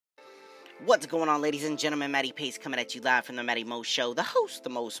What's going on, ladies and gentlemen? Matty Pace coming at you live from the Matty Mo Show, the host, the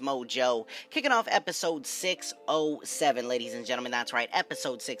most mojo, kicking off episode 607, ladies and gentlemen. That's right,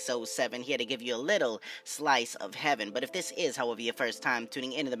 episode 607, here to give you a little slice of heaven. But if this is, however, your first time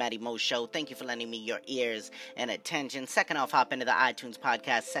tuning into the Matty Mo Show, thank you for lending me your ears and attention. Second off, hop into the iTunes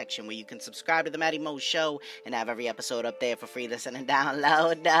podcast section where you can subscribe to the Matty Mo Show and have every episode up there for free listen and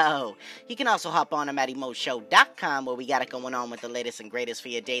download. No. You can also hop on to MattyMoShow.com where we got it going on with the latest and greatest for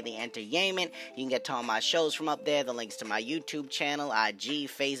your daily entertainment. You can get to all my shows from up there, the links to my YouTube channel, IG,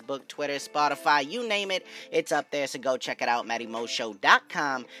 Facebook, Twitter, Spotify, you name it, it's up there, so go check it out,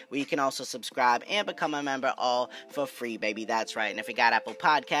 MattyMoShow.com, where you can also subscribe and become a member, all for free, baby, that's right. And if you got Apple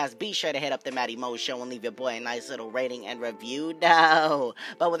Podcasts, be sure to hit up the Matty Mo Show and leave your boy a nice little rating and review, no.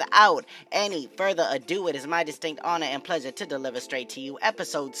 But without any further ado, it is my distinct honor and pleasure to deliver straight to you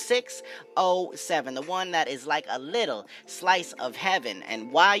episode 607, the one that is like a little slice of heaven.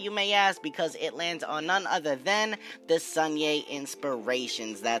 And why, you may ask? Because it lands on none other than the Sunyay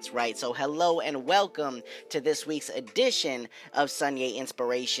Inspirations. That's right. So hello and welcome to this week's edition of Sunyay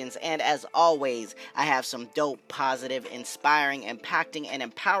Inspirations. And as always, I have some dope, positive, inspiring, impacting, and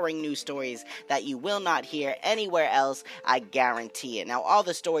empowering news stories that you will not hear anywhere else. I guarantee it. Now, all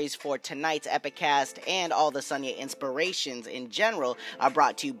the stories for tonight's Epicast and all the Sunyay Inspirations in general are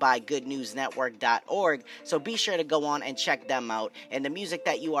brought to you by goodnewsnetwork.org. So be sure to go on and check them out. And the music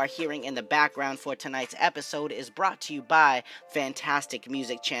that you are hearing in the background for tonight's episode is brought to you by Fantastic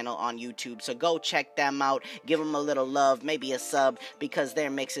Music Channel on YouTube. So go check them out, give them a little love, maybe a sub, because their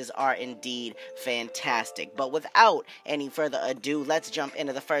mixes are indeed fantastic. But without any further ado, let's jump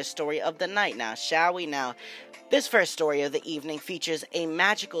into the first story of the night now, shall we? Now, this first story of the evening features a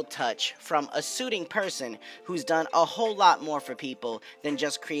magical touch from a suiting person who's done a whole lot more for people than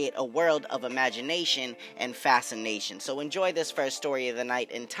just create a world of imagination and fascination. So enjoy this first story of the night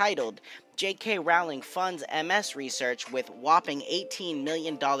entitled, J.K. Rowling funds MS research with whopping $18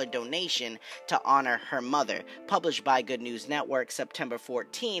 million donation to honor her mother, published by Good News Network, September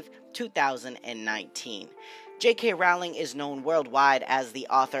 14th, 2019. J.K. Rowling is known worldwide as the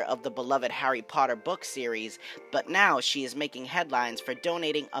author of the beloved Harry Potter book series, but now she is making headlines for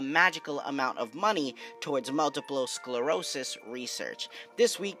donating a magical amount of money towards multiple sclerosis research.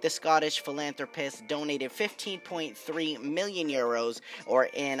 This week, the Scottish philanthropist donated 15.3 million euros, or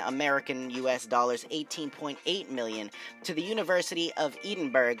in American US dollars, 18.8 million, to the University of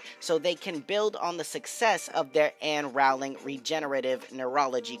Edinburgh so they can build on the success of their Anne Rowling Regenerative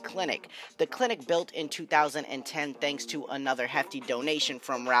Neurology Clinic. The clinic, built in 2010 thanks to another hefty donation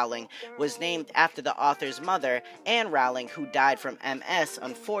from Rowling, was named after the author's mother, Anne Rowling, who died from MS,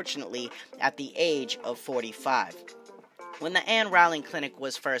 unfortunately, at the age of 45. When the Anne Rowling Clinic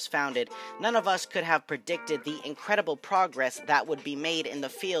was first founded, none of us could have predicted the incredible progress that would be made in the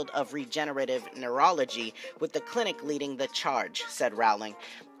field of regenerative neurology, with the clinic leading the charge, said Rowling.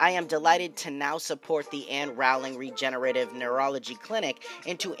 I am delighted to now support the Anne Rowling Regenerative Neurology Clinic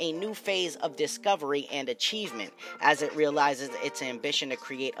into a new phase of discovery and achievement, as it realizes its ambition to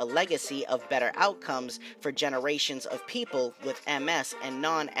create a legacy of better outcomes for generations of people with MS and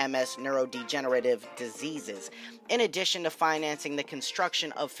non-MS neurodegenerative diseases. In addition to financing the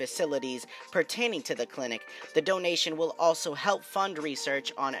construction of facilities pertaining to the clinic, the donation will also help fund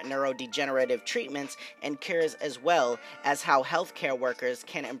research on neurodegenerative treatments and cures, as well as how healthcare workers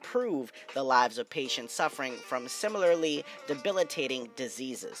can improve the lives of patients suffering from similarly debilitating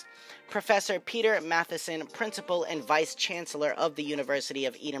diseases. Professor Peter Matheson, Principal and Vice Chancellor of the University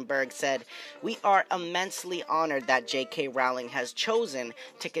of Edinburgh, said, "We are immensely honored that J.K. Rowling has chosen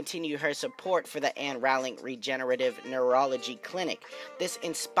to continue her support for the Anne Rowling Regenerative Neurology Clinic. This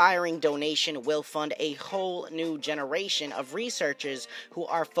inspiring donation will fund a whole new generation of researchers who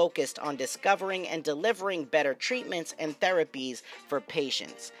are focused on discovering and delivering better treatments and therapies for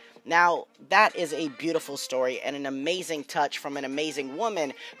patients." Now, that is a beautiful story and an amazing touch from an amazing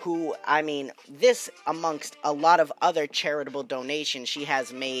woman who, this amongst a lot of other charitable donations she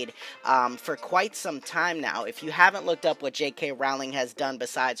has made for quite some time now. If you haven't looked up what J.K. Rowling has done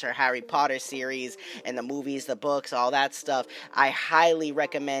besides her Harry Potter series and the movies, the books, all that stuff, I highly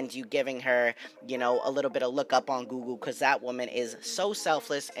recommend you giving her, a little bit of look up on Google, because that woman is so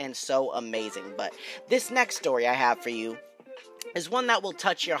selfless and so amazing. But this next story I have for you is one that will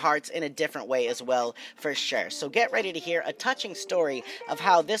touch your hearts in a different way as well, for sure. So get ready to hear a touching story of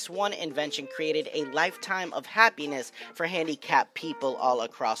how this one invention created a lifetime of happiness for handicapped people all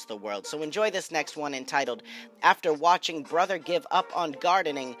across the world. So enjoy this next one entitled, After Watching Brother Give Up on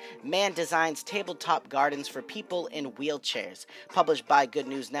Gardening, Man Designs Tabletop Gardens for People in Wheelchairs. Published by Good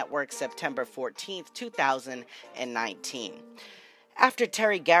News Network, September 14th, 2019. After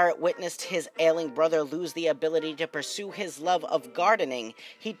Terry Garrett witnessed his ailing brother lose the ability to pursue his love of gardening,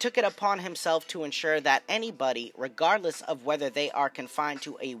 he took it upon himself to ensure that anybody, regardless of whether they are confined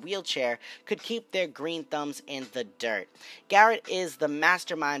to a wheelchair, could keep their green thumbs in the dirt. Garrett is the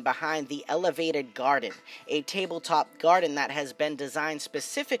mastermind behind the Elevated Garden, a tabletop garden that has been designed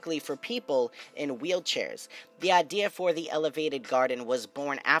specifically for people in wheelchairs. The idea for the Elevated Garden was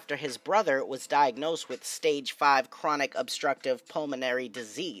born after his brother was diagnosed with stage 5 chronic obstructive pulmonary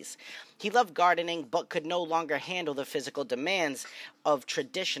disease. He loved gardening but could no longer handle the physical demands of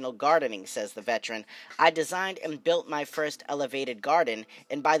traditional gardening, says the veteran. I designed and built my first elevated garden,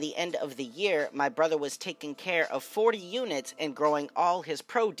 and by the end of the year, my brother was taking care of 40 units and growing all his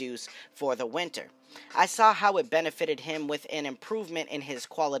produce for the winter. I saw how it benefited him with an improvement in his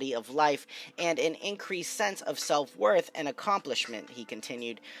quality of life and an increased sense of self-worth and accomplishment, he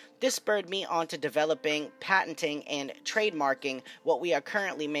continued. This spurred me on to developing, patenting, and trademarking what we are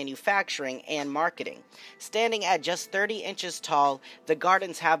currently manufacturing and marketing. Standing at just 30 inches tall, the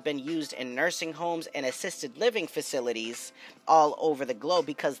gardens have been used in nursing homes and assisted living facilities all over the globe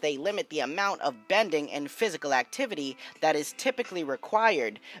because they limit the amount of bending and physical activity that is typically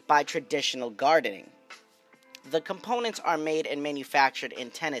required by traditional gardening. The components are made and manufactured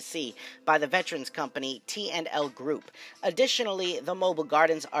in Tennessee by the veterans company T&L Group. Additionally, the mobile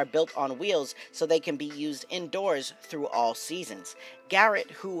gardens are built on wheels so they can be used indoors through all seasons.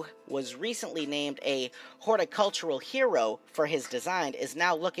 Garrett, who was recently named a horticultural hero for his design, is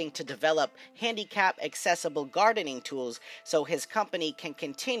now looking to develop handicap-accessible gardening tools so his company can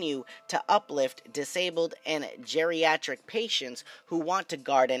continue to uplift disabled and geriatric patients who want to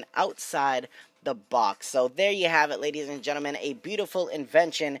garden outside the box. So there you have it, ladies and gentlemen, a beautiful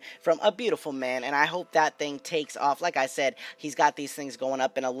invention from a beautiful man, and I hope that thing takes off. Like I said, he's got these things going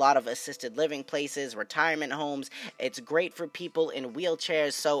up in a lot of assisted living places, retirement homes. It's great for people in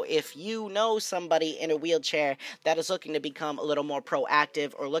wheelchairs, so if you know somebody in a wheelchair that is looking to become a little more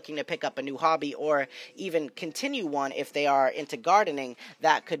proactive or looking to pick up a new hobby or even continue one if they are into gardening,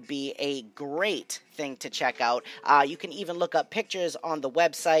 that could be a great thing to check out. You can even look up pictures on the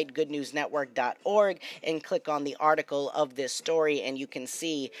website goodnewsnetwork.org and click on the article of this story, and you can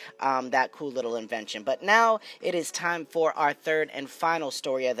see that cool little invention. But now it is time for our third and final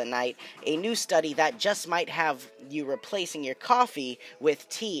story of the night, a new study that just might have you replacing your coffee with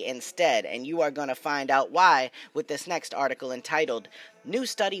tea instead, and you are going to find out why with this next article entitled New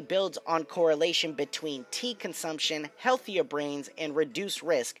Study Builds on Correlation Between Tea Consumption, Healthier Brains, and Reduced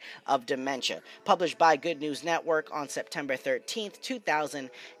Risk of Dementia, published by Good News Network on September 13th,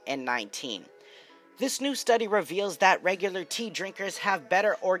 2019. This new study reveals that regular tea drinkers have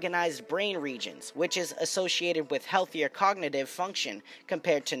better organized brain regions, which is associated with healthier cognitive function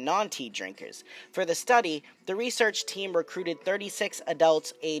compared to non-tea drinkers. For the study, the research team recruited 36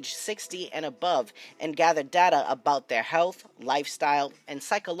 adults aged 60 and above and gathered data about their health, lifestyle, and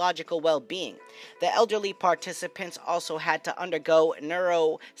psychological well-being. The elderly participants also had to undergo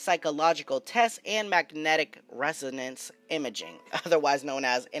neuropsychological tests and magnetic resonance imaging, otherwise known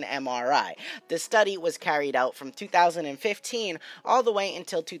as an MRI. The study was carried out from 2015 all the way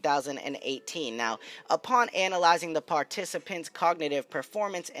until 2018. Now, upon analyzing the participants' cognitive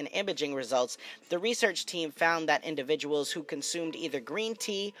performance and imaging results, the research team found that individuals who consumed either green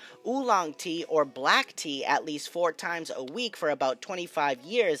tea, oolong tea, or black tea at least 4 times a week for about 25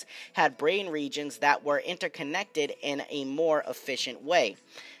 years had brain regions that were interconnected in a more efficient way.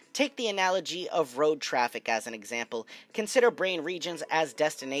 Take the analogy of road traffic as an example. Consider brain regions as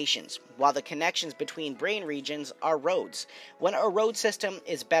destinations, while the connections between brain regions are roads. When a road system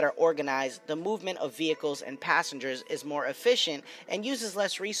is better organized, the movement of vehicles and passengers is more efficient and uses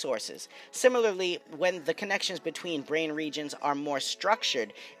less resources. Similarly, when the connections between brain regions are more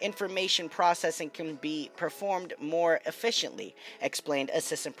structured, information processing can be performed more efficiently, explained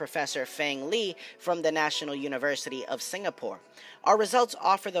Assistant Professor Feng Li from the National University of Singapore. Our results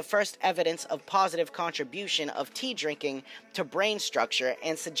offer the first evidence of positive contribution of tea drinking to brain structure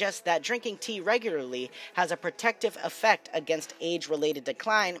and suggest that drinking tea regularly has a protective effect against age-related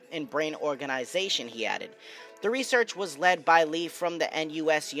decline in brain organization, he added. The research was led by Lee from the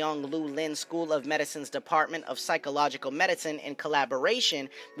NUS Yong Lu Lin School of Medicine's Department of Psychological Medicine in collaboration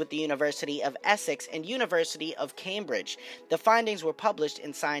with the University of Essex and University of Cambridge. The findings were published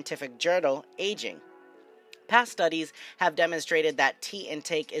in scientific journal Aging. Past studies have demonstrated that tea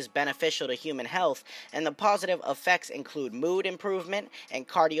intake is beneficial to human health, and the positive effects include mood improvement and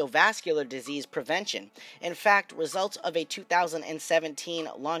cardiovascular disease prevention. In fact, results of a 2017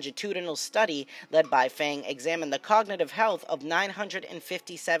 longitudinal study led by Fang examined the cognitive health of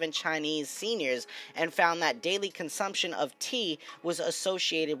 957 Chinese seniors and found that daily consumption of tea was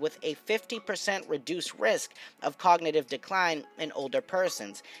associated with a 50% reduced risk of cognitive decline in older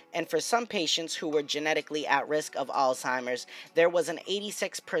persons. And for some patients who were genetically at risk of Alzheimer's, there was an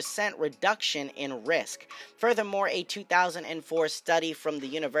 86% reduction in risk. Furthermore, a 2004 study from the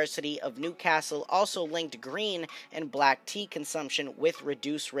University of Newcastle also linked green and black tea consumption with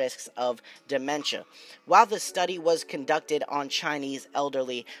reduced risks of dementia. While the study was conducted on Chinese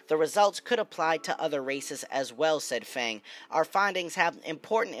elderly, the results could apply to other races as well, said Fang. Our findings have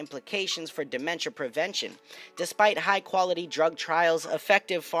important implications for dementia prevention. Despite high-quality drug trials,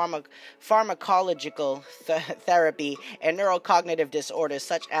 effective pharmacological therapy, and neurocognitive disorders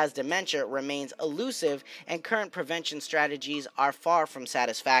such as dementia remains elusive, and current prevention strategies are far from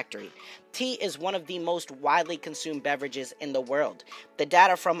satisfactory. Tea is one of the most widely consumed beverages in the world. The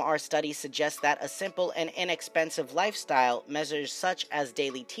data from our study suggests that a simple and inexpensive lifestyle, measures such as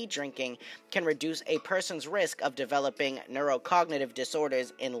daily tea drinking, can reduce a person's risk of developing neurocognitive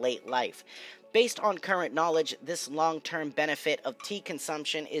disorders in late life. Based on current knowledge, this long-term benefit of tea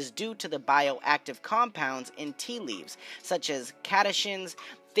consumption is due to the bioactive compounds in tea leaves, such as catechins,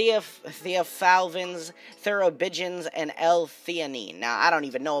 theophylvins, thurbigens, and L-theanine. Now, I don't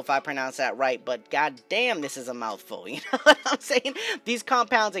even know if I pronounced that right, but goddamn, this is a mouthful. You know what I'm saying? These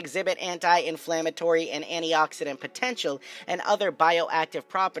compounds exhibit anti-inflammatory and antioxidant potential and other bioactive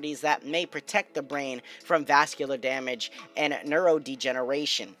properties that may protect the brain from vascular damage and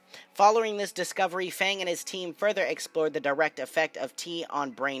neurodegeneration. Following this discovery, Fang and his team further explored the direct effect of tea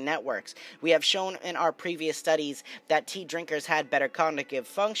on brain networks. We have shown in our previous studies that tea drinkers had better cognitive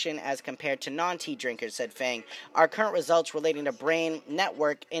function as compared to non-tea drinkers, said Fang. Our current results relating to brain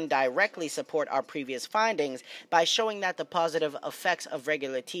network indirectly support our previous findings by showing that the positive effects of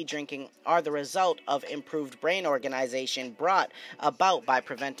regular tea drinking are the result of improved brain organization brought about by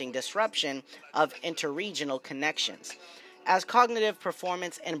preventing disruption of interregional connections. As cognitive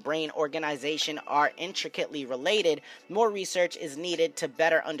performance and brain organization are intricately related, more research is needed to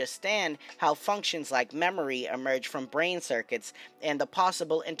better understand how functions like memory emerge from brain circuits and the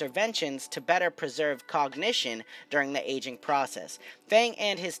possible interventions to better preserve cognition during the aging process. Fang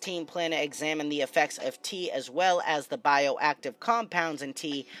and his team plan to examine the effects of tea as well as the bioactive compounds in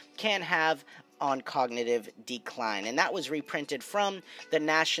tea can have on cognitive decline. And that was reprinted from the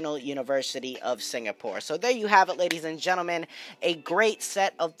National University of Singapore. So there you have it, ladies and gentlemen. A great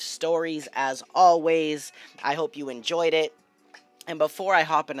set of stories as always. I hope you enjoyed it. And before I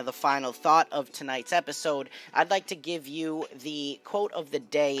hop into the final thought of tonight's episode, I'd like to give you the quote of the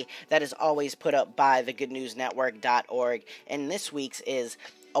day that is always put up by thegoodnewsnetwork.org. And this week's is,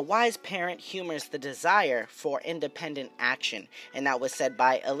 "A wise parent humors the desire for independent action," and that was said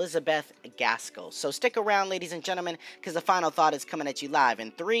by Elizabeth Gaskell. So stick around, ladies and gentlemen, because the final thought is coming at you live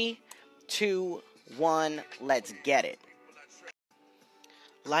in 3, 2, 1, let's get it.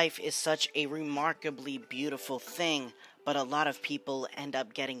 Life is such a remarkably beautiful thing, but a lot of people end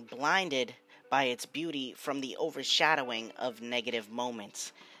up getting blinded by its beauty from the overshadowing of negative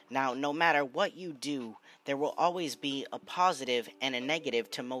moments. Now, no matter what you do, there will always be a positive and a negative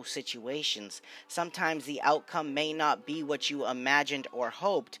to most situations. Sometimes the outcome may not be what you imagined or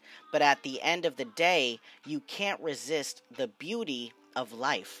hoped, but at the end of the day, you can't resist the beauty of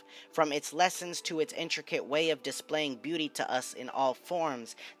life. From its lessons to its intricate way of displaying beauty to us in all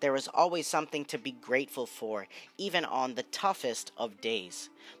forms, there is always something to be grateful for, even on the toughest of days.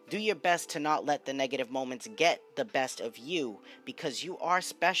 Do your best to not let the negative moments get the best of you, because you are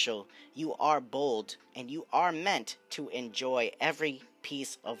special, you are bold, and you are meant to enjoy every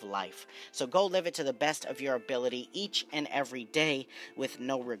piece of life. So go live it to the best of your ability each and every day with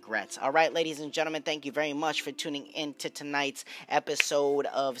no regrets. All right, ladies and gentlemen, thank you very much for tuning in to tonight's episode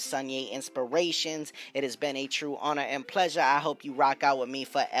of Sunyay Inspirations. It has been a true honor and pleasure. I hope you rock out with me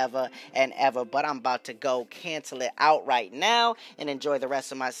forever and ever, but I'm about to go cancel it out right now and enjoy the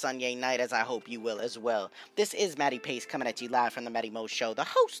rest of my Sunyay night, as I hope you will as well. This is Matty Pace coming at you live from the Matty Mo Show, the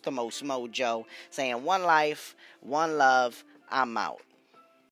host, the most mojo, saying one life, one love, I'm out.